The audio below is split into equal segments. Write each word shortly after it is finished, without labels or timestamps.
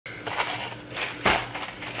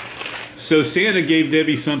So Santa gave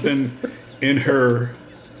Debbie something in her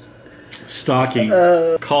stocking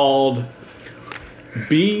called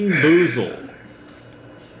Bean Boozled.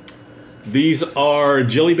 These are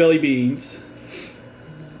Jelly Belly beans,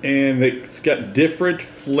 and it's got different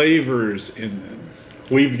flavors in them.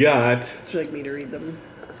 We've got... Would you like me to read them?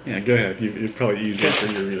 Yeah, go ahead. It's probably easier for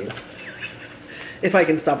you to read them. If I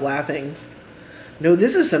can stop laughing. No,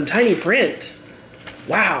 this is some tiny print.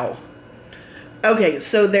 Wow. Okay,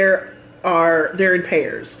 so they're in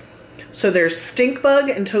pairs. So there's stink bug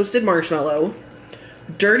and toasted marshmallow,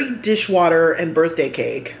 dirty dishwater and birthday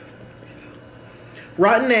cake,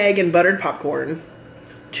 rotten egg and buttered popcorn,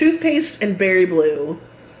 toothpaste and berry blue,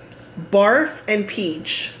 barf and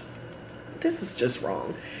peach. This is just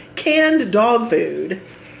wrong. Canned dog food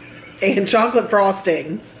and chocolate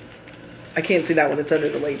frosting. I can't see that one. It's under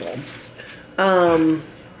the label.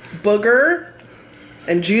 Booger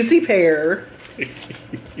and juicy pear.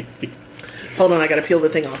 Hold on, I gotta peel the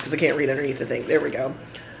thing off because I can't read underneath the thing. There we go.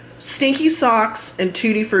 Stinky socks and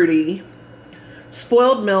tutti frutti.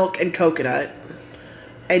 Spoiled milk and coconut.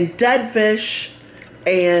 And dead fish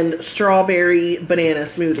and strawberry banana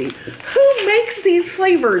smoothie. Who makes these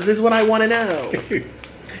flavors is what I want to know.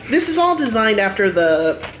 This is all designed after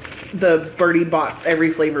the Birdie Bots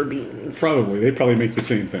every flavor beans. Probably. They probably make the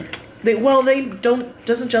same thing. They don't.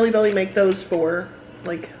 Doesn't Jelly Belly make those for,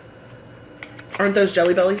 like, aren't those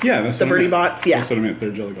Jelly Bellies? Yeah, that's the Birdie Bots. Yeah, that's what I meant. They're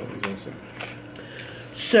Jelly Bellies also.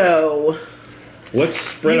 So let's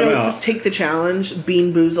spread them out. Just take the challenge.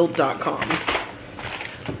 Beanboozled.com.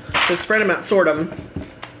 So spread them out, sort them.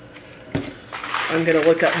 I'm gonna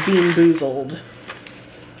look up Bean Boozled.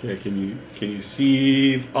 Okay, can you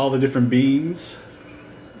see all the different beans?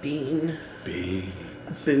 Bean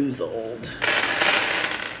Boozled.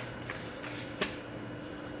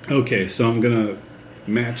 Okay, so I'm gonna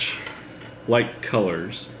match like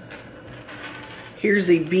colors. Here's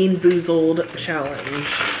a Bean Boozled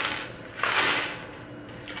challenge.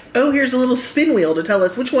 Oh, here's a little spin wheel to tell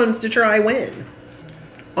us which ones to try when.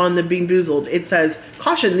 On the Bean Boozled, it says,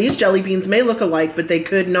 caution, these jelly beans may look alike, but they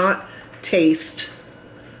could not taste.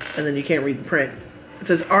 And then you can't read the print. It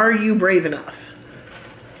says, are you brave enough?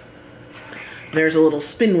 There's a little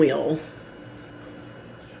spin wheel.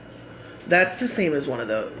 That's the same as one of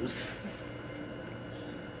those.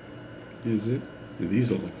 Is it? These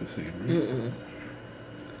don't look the same,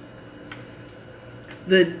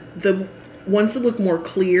 right? The ones that look more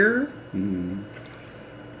clear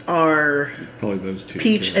are probably those two.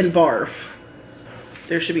 Peach and barf.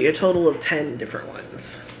 There should be a total of 10 different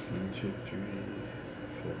ones. 1, 2, 3,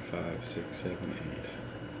 4, 5, 6, 7,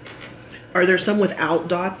 8. Are there some without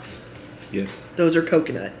dots? Yes. Those are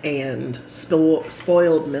coconut and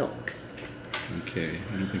spoiled milk. Okay,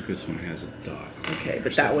 I don't think this one has a dot. Okay,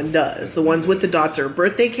 but that one does. The ones with the dots are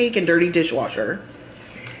birthday cake and dirty dishwater,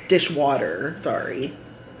 sorry.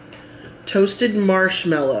 Toasted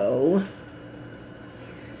marshmallow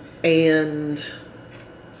and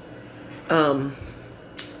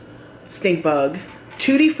stink bug.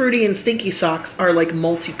 Tutti frutti and stinky socks are like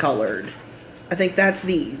multicolored. I think that's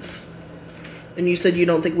these. And you said you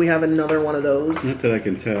don't think we have another one of those? Not that I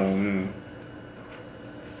can tell, no.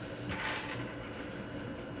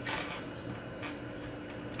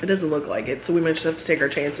 It doesn't look like it, so we might just have to take our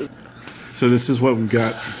chances. So this is what we've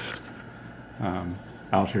got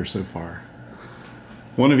out here so far.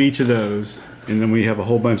 One of each of those, and then we have a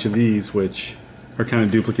whole bunch of these, which are kind of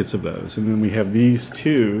duplicates of those. And then we have these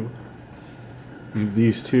two,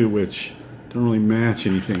 which don't really match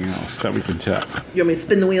anything else that we can tell. You want me to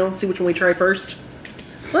spin the wheel and see which one we try first?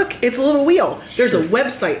 Look, it's a little wheel. There's a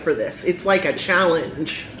website for this. It's like a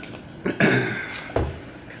challenge.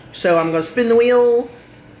 So I'm going to spin the wheel.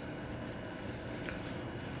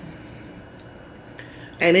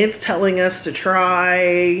 And it's telling us to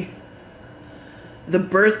try the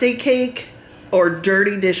birthday cake or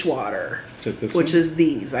dirty dishwater. Is it this which one? is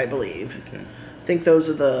these, I believe. Okay. I think those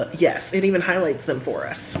are the, yes, it even highlights them for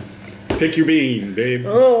us. Pick your bean, babe.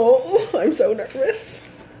 Oh, I'm so nervous.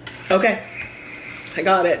 Okay, I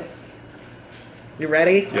got it. You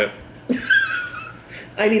ready? Yep.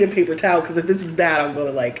 I need a paper towel because if this is bad, I'm going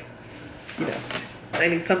to, like, you know, I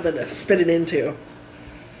need something to spit it into.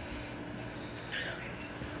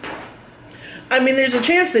 I mean, there's a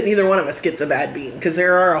chance that neither one of us gets a bad bean because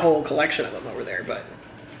there are a whole collection of them over there, but.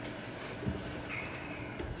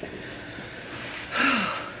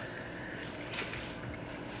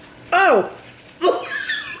 Oh!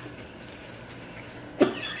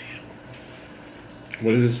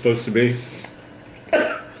 What is it supposed to be?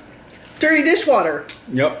 Dirty dishwater.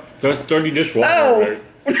 Yep, that's dirty dishwater. Oh! Right?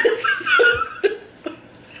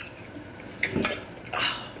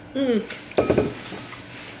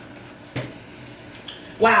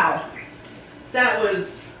 Wow. That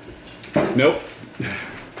was... Nope.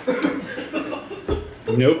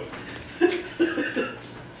 Nope.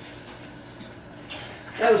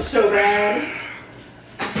 That was so bad.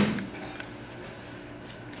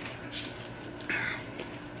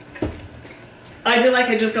 I feel like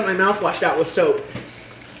I just got my mouth washed out with soap.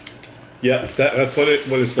 Yeah, that's what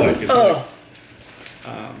it's like. It's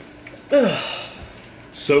like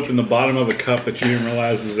soap in the bottom of a cup that you didn't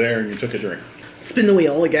realize was there, and you took a drink. Spin the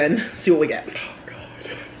wheel again. See what we get.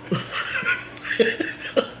 Oh God.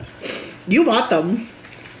 You bought them.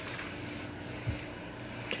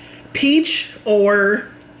 Peach or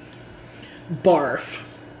barf?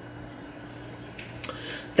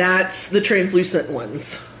 That's the translucent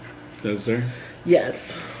ones. Those there?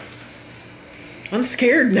 Yes. I'm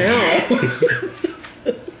scared now.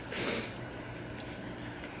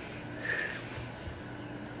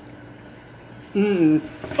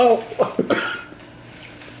 Oh.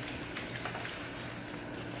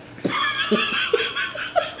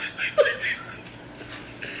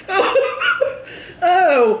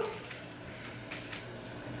 Oh.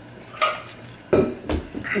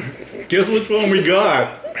 Guess which one we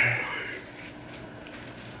got?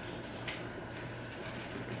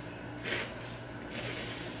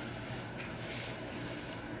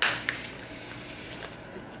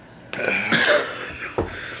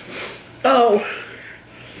 Oh.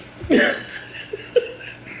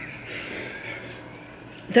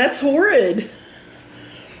 That's horrid.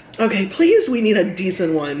 Okay, please, we need a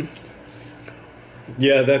decent one.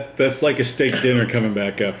 Yeah, that's like a steak dinner coming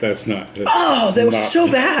back up. That's not. Oh, that was so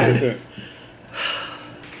bad.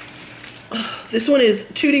 This one is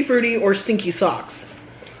Tutti Frutti or Stinky Socks.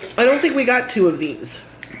 I don't think we got two of these.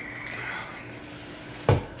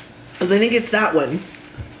 Because I think it's that one.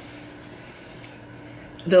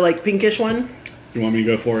 The like pinkish one. You want me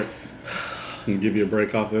to go for it? And give you a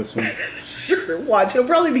break off this one? Sure, watch. It'll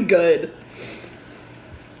probably be good.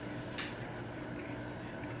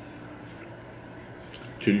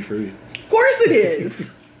 Tutti Frutti. Of course it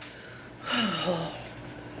is.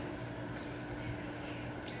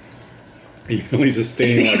 You can only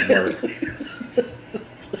sustain like barf.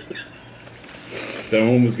 That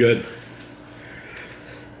one was good.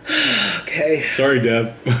 Okay. Sorry,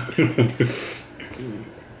 Deb.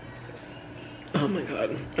 Oh my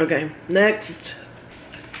god. Okay, next.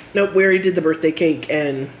 Nope, we already did the birthday cake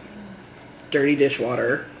and dirty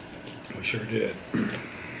dishwater. We sure did.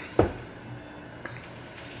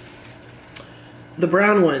 The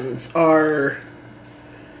brown ones are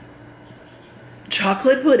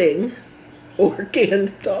chocolate pudding or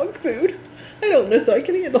canned dog food. I don't know if I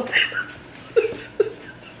can handle this.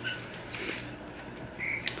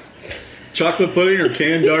 Chocolate pudding or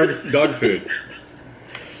canned dog food?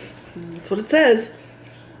 That's what it says.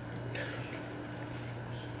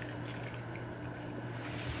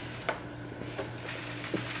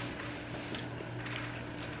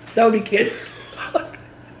 That would be canned.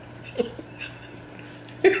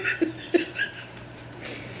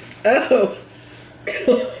 Oh.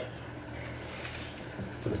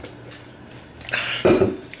 I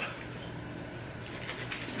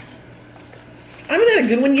haven't had a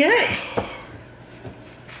good one yet.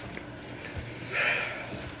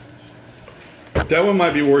 That one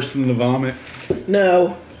might be worse than the vomit.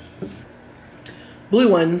 No. Blue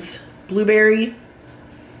ones. Blueberry.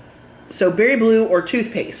 So berry blue or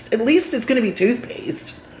toothpaste. At least it's going to be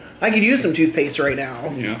toothpaste. I could use some toothpaste right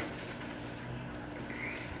now. Yeah.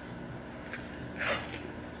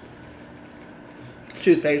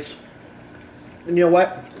 Toothpaste. And you know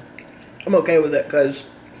what? I'm okay with it because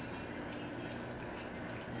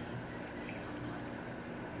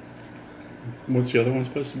What's the other one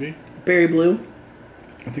supposed to be? berry blue.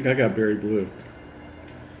 I think I got berry blue.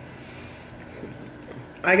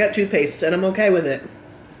 I got toothpaste and I'm okay with it.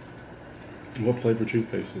 What flavor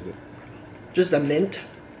toothpaste is it? Just a mint.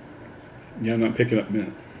 Yeah, I'm not picking up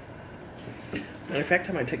mint. Matter of fact,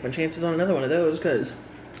 I might take my chances on another one of those because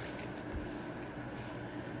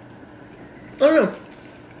I don't know.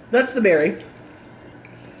 That's the berry.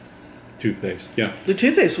 Toothpaste. Yeah. The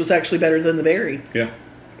toothpaste was actually better than the berry. Yeah.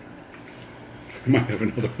 I might have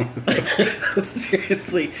another one.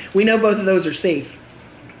 Seriously. We know both of those are safe.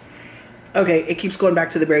 Okay, it keeps going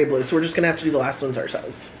back to the berry blue, so we're just going to have to do the last ones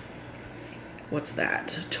ourselves. What's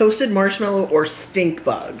that? Toasted marshmallow or stink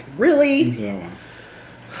bug? Really? That one.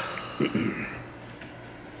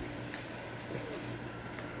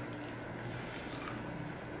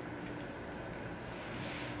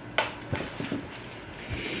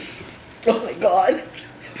 Oh my god.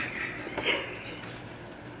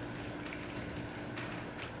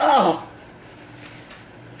 Oh.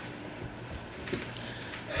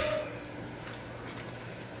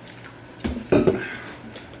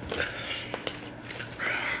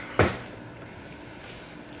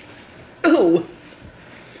 Oh.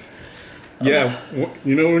 Yeah,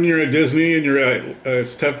 you know when you're at Disney and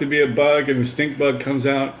it's tough to be a bug and the stink bug comes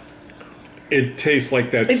out, it tastes like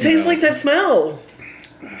that. It tastes like that smell.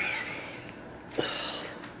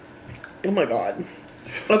 Oh my god.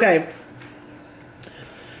 Okay.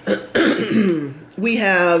 We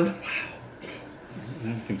have. Wow.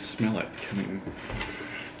 Now you can smell it coming.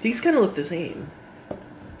 These kind of look the same.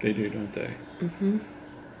 They do, don't they? Mm-hmm.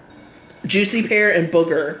 Juicy pear and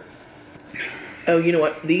booger. Oh, you know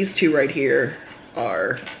what? These two right here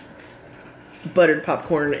are buttered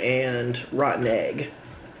popcorn and rotten egg.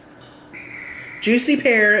 Juicy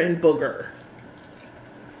pear and booger.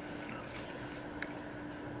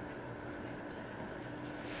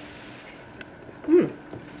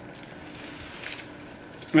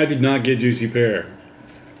 I did not get juicy pear.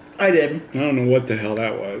 I did. I don't know what the hell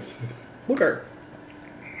that was. Booger.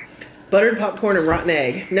 Buttered popcorn and rotten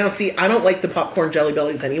egg. Now, see, I don't like the popcorn Jelly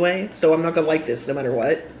Bellies anyway, so I'm not going to like this no matter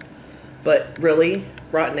what. But really,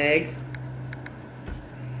 rotten egg,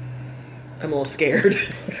 I'm a little scared.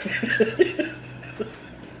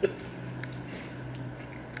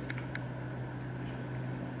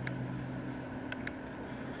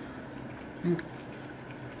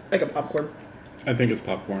 Like a popcorn. I think it's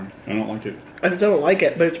popcorn. I don't like it. I just don't like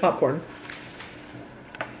it, but it's popcorn.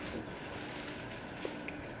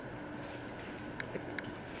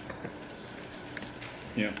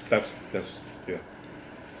 Yeah, that's yeah.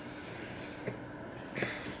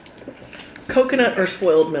 Coconut or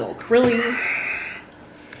spoiled milk? Really?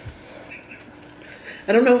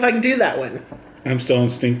 I don't know if I can do that one. I'm still on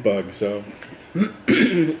stink bug, so.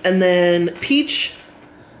 And then peach.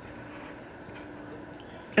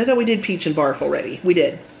 I thought we did peach and barf already. We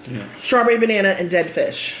did. Yeah. Strawberry banana and dead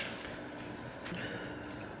fish.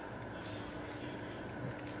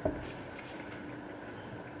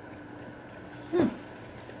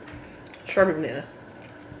 Strawberry banana.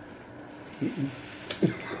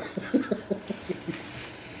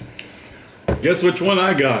 Guess which one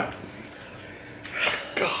I got?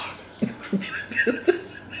 God.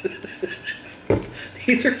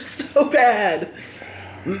 These are so bad.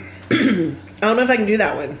 I don't know if I can do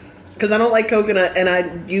that one because I don't like coconut,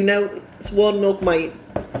 and spoiled milk might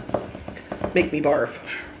make me barf.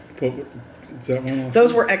 Is that one also?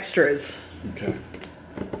 Those were extras. Okay.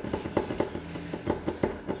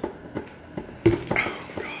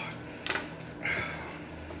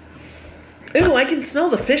 Ooh, I can smell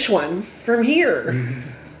the fish one from here.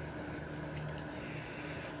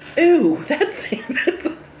 Ooh, that's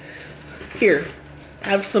here.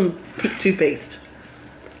 Have some toothpaste.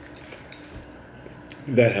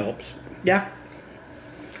 That helps. Yeah.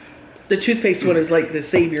 The toothpaste one is like the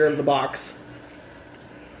savior of the box.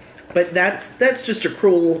 But that's just a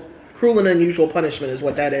cruel and unusual punishment is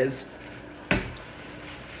what that is.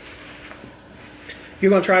 You're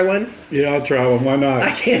gonna try one? Yeah, I'll try one. Why not?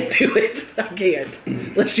 I can't do it. I can't.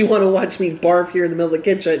 Unless you want to watch me barf here in the middle of the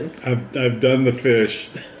kitchen. I've done the fish.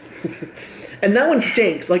 And that one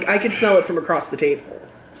stinks. Like, I can smell it from across the table.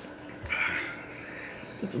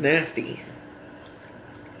 It's nasty.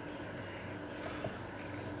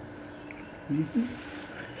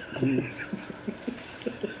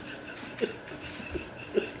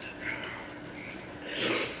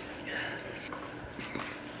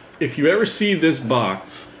 If you ever see this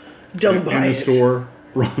box Don't buy in the it. store,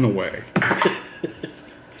 run away.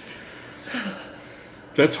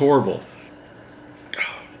 That's horrible.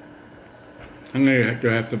 I'm gonna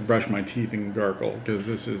have to brush my teeth and gargle because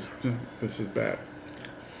this is bad.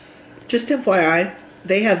 Just FYI,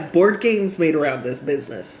 they have board games made around this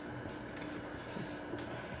business.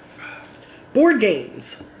 Board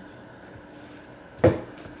games.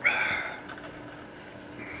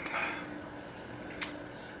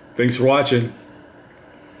 Thanks for watching.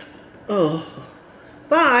 Oh.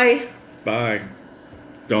 Bye. Bye.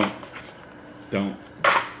 Don't.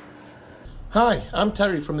 Hi, I'm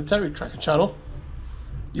Terry from the Terry Tracker channel.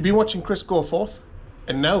 You've been watching Chris Go Forth,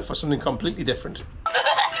 and now for something completely different.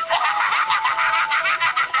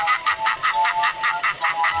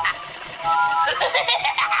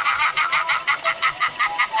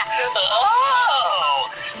 Oh!